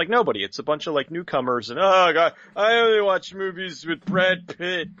it? It's like nobody. It's a bunch of newcomers, and oh god, I only watch movies with Brad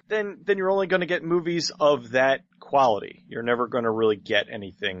Pitt. Then you're only going to get movies of that quality. You're never going to really get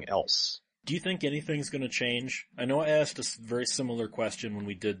anything else. Do you think anything's going to change? I know I asked a very similar question when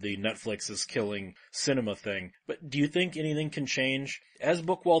we did the Netflix is killing cinema thing, but do you think anything can change? As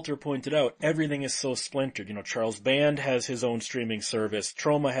Bookwalter pointed out, everything is so splintered. Charles Band has his own streaming service.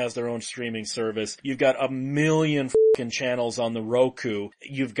 Troma has their own streaming service. You've got a million fucking channels on the Roku.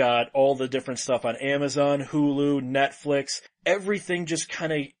 You've got all the different stuff on Amazon, Hulu, Netflix. Everything just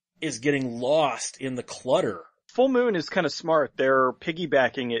kind of is getting lost in the clutter. Full Moon is kind of smart. They're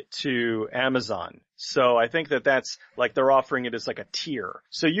piggybacking it to Amazon. So I think that's they're offering it as a tier.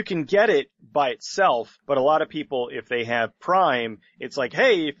 So you can get it by itself, but a lot of people, if they have Prime, it's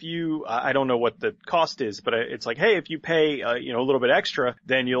hey, if you, I don't know what the cost is, but it's hey, if you pay, a little bit extra,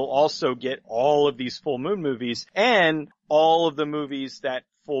 then you'll also get all of these Full Moon movies and all of the movies that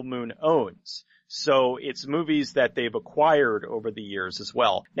Full Moon owns. So it's movies that they've acquired over the years as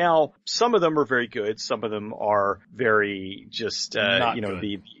well. Now, some of them are very good. Some of them are very just, not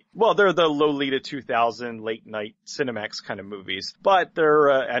good. They're the Lolita 2000 late night Cinemax kind of movies. But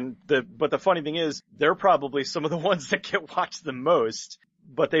but the funny thing is, they're probably some of the ones that get watched the most.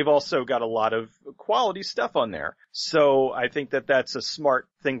 But they've also got a lot of quality stuff on there. So I think that's a smart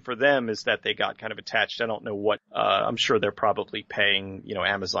thing for them, is that they got kind of attached. I don't know what, I'm sure they're probably paying,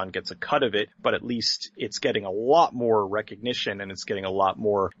 Amazon gets a cut of it, but at least it's getting a lot more recognition and it's getting a lot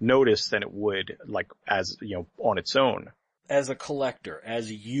more notice than it would as, on its own. as a collector,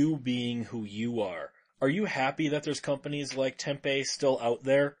 as you being who you are you happy that there's companies like Tempe still out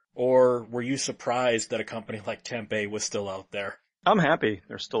there? Or were you surprised that a company like Tempe was still out there? I'm happy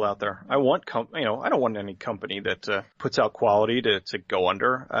they're still out there. I want I don't want any company that puts out quality to go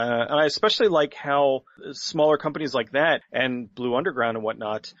under. And I especially like how smaller companies like that and Blue Underground and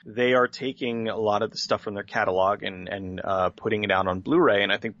whatnot, they are taking a lot of the stuff from their catalog and putting it out on Blu-ray.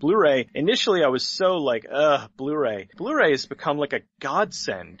 And I think Blu-ray, initially I was so like, Blu-ray. Blu-ray has become like a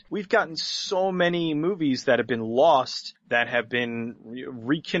godsend. We've gotten so many movies that have been lost that have been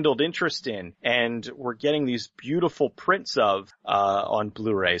rekindled interest in, and we're getting these beautiful prints of on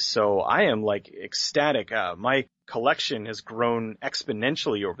Blu-ray. So I am like ecstatic. My collection has grown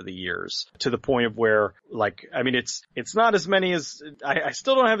exponentially over the years to the point of where, like, I mean, it's not as many as, I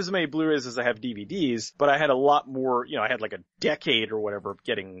still don't have as many Blu-rays as I have DVDs, but I had a lot more, I had like a decade or whatever of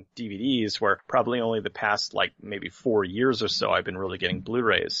getting DVDs, where probably only the past like maybe 4 years or so I've been really getting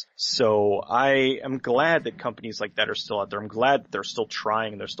Blu-rays. So I am glad that companies like that are still out there. I'm glad that they're still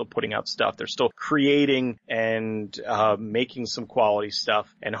trying, they're still putting out stuff, they're still creating and making some quality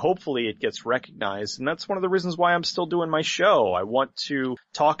stuff, and hopefully it gets recognized. And that's one of the reasons why I'm still doing my show. I want to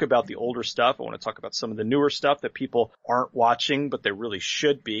talk about the older stuff. I want to talk about some of the newer stuff that people aren't watching, but they really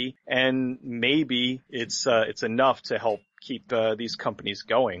should be. And maybe it's enough to help keep these companies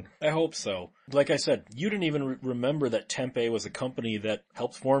going. I hope so. Like I said, you didn't even remember that Tempe was a company that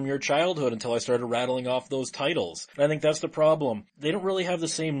helped form your childhood until I started rattling off those titles. And I think that's the problem. They don't really have the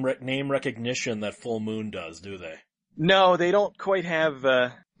same name recognition that Full Moon does, do they? No, they don't quite have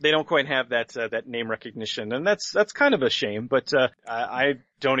that name recognition, and that's kind of a shame. But I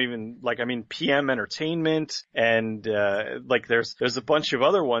don't even PM Entertainment, and like there's a bunch of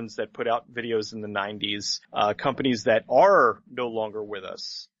other ones that put out videos in the 90s, companies that are no longer with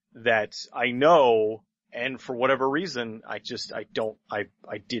us that I know. And for whatever reason, I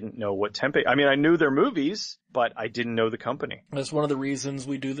didn't know what Tempe, I knew their movies, but I didn't know the company. That's one of the reasons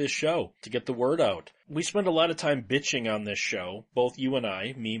we do this show, to get the word out. We spend a lot of time bitching on this show, both you and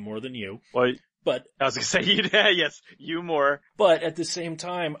I, me more than you. Well, but I was going to say, yes, you more. But at the same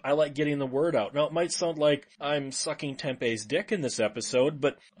time, I like getting the word out. Now, it might sound like I'm sucking Tempe's dick in this episode,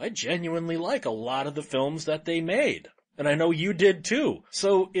 but I genuinely like a lot of the films that they made. And I know you did too.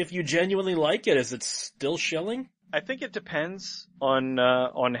 So if you genuinely like it, is it still shilling? I think it depends on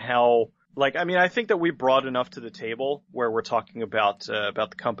how, I think that we brought enough to the table where we're talking about the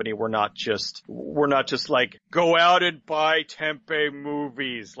company. We're not just like, go out and buy Tempe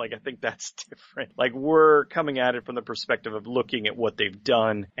movies. I think that's different. We're coming at it from the perspective of looking at what they've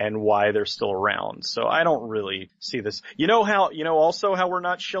done and why they're still around. So I don't really see this. Also how we're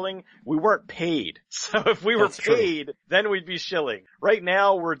not shilling? We weren't paid. So if we were paid, then we'd be shilling. Right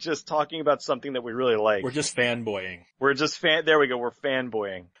now, we're just talking about something that we really like. We're just fanboying. There we go. We're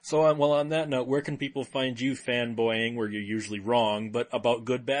fanboying. So, on that note, where can people find you fanboying, where you're usually wrong, but about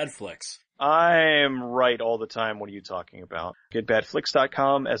Good Bad Flicks? I'm right all the time. What are you talking about?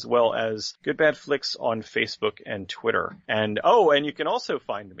 GoodBadFlicks.com, as well as Good Bad Flicks on Facebook and Twitter. And you can also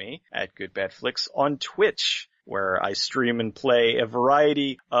find me at Good Bad Flicks on Twitch, where I stream and play a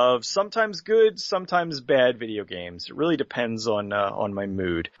variety of sometimes good, sometimes bad video games. It really depends on my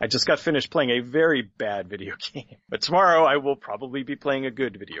mood. I just got finished playing a very bad video game, but tomorrow I will probably be playing a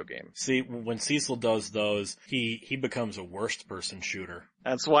good video game. See, when Cecil does those, he becomes a worst person shooter.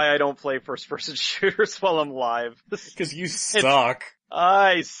 That's why I don't play first person shooters while I'm live. Because you suck.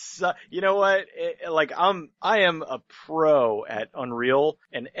 I suck. You know what? I am a pro at Unreal,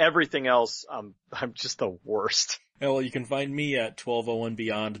 and everything else, I'm just the worst. Well, you can find me at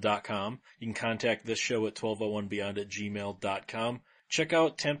 1201beyond.com. You can contact this show at 1201beyond@gmail.com. Check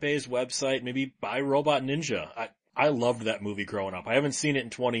out Tempe's website. Maybe buy Robot Ninja. I loved that movie growing up. I haven't seen it in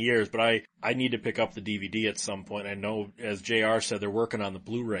 20 years, but I need to pick up the DVD at some point. I know, as JR said, they're working on the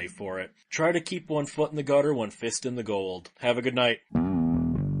Blu-ray for it. Try to keep one foot in the gutter, one fist in the gold. Have a good night.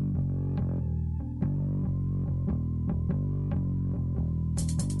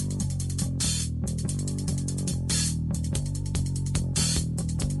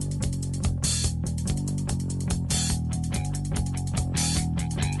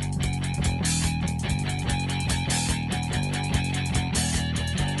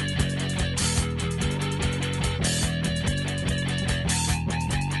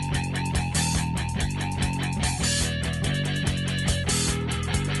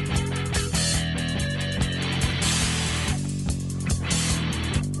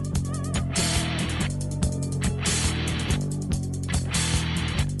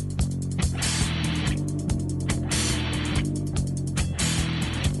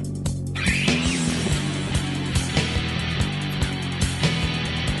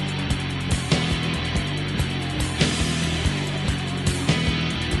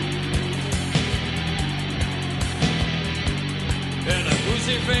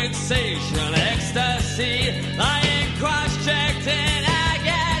 fixation, ecstasy, lying cross-checked in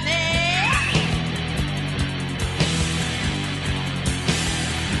agony.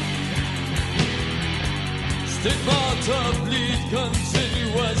 Stigmata bleed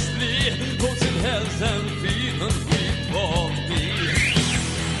continuously, posting heads and feet and weep for me.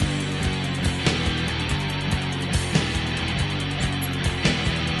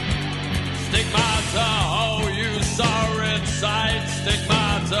 Stigmata, oh you sorry sight,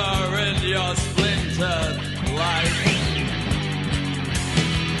 stigmata in your splintered life.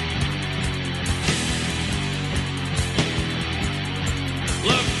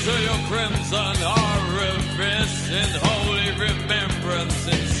 Look to your crimson orifice in holy remembrance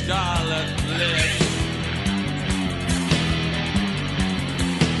in scarlet bliss.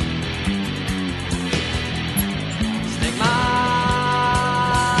 Stigmata.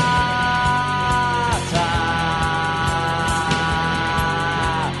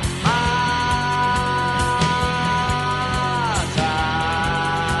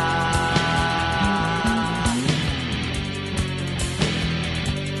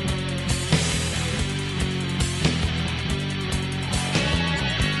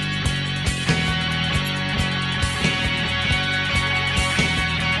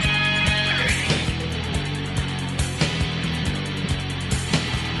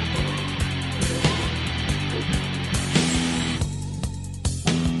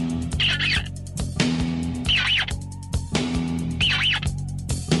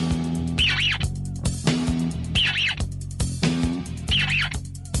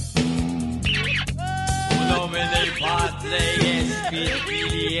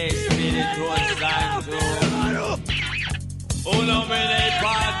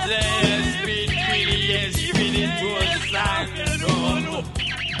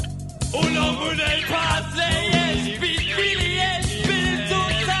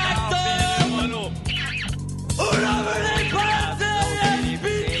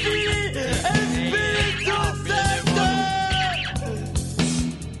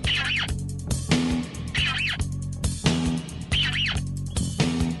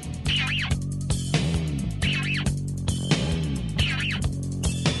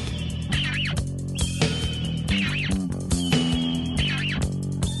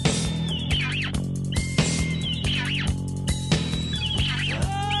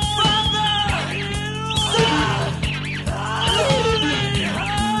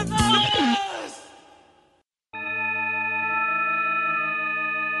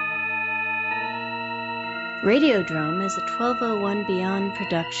 Radiodrome is a 1201 Beyond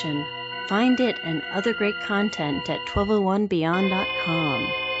production. Find it and other great content at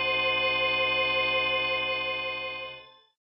 1201beyond.com.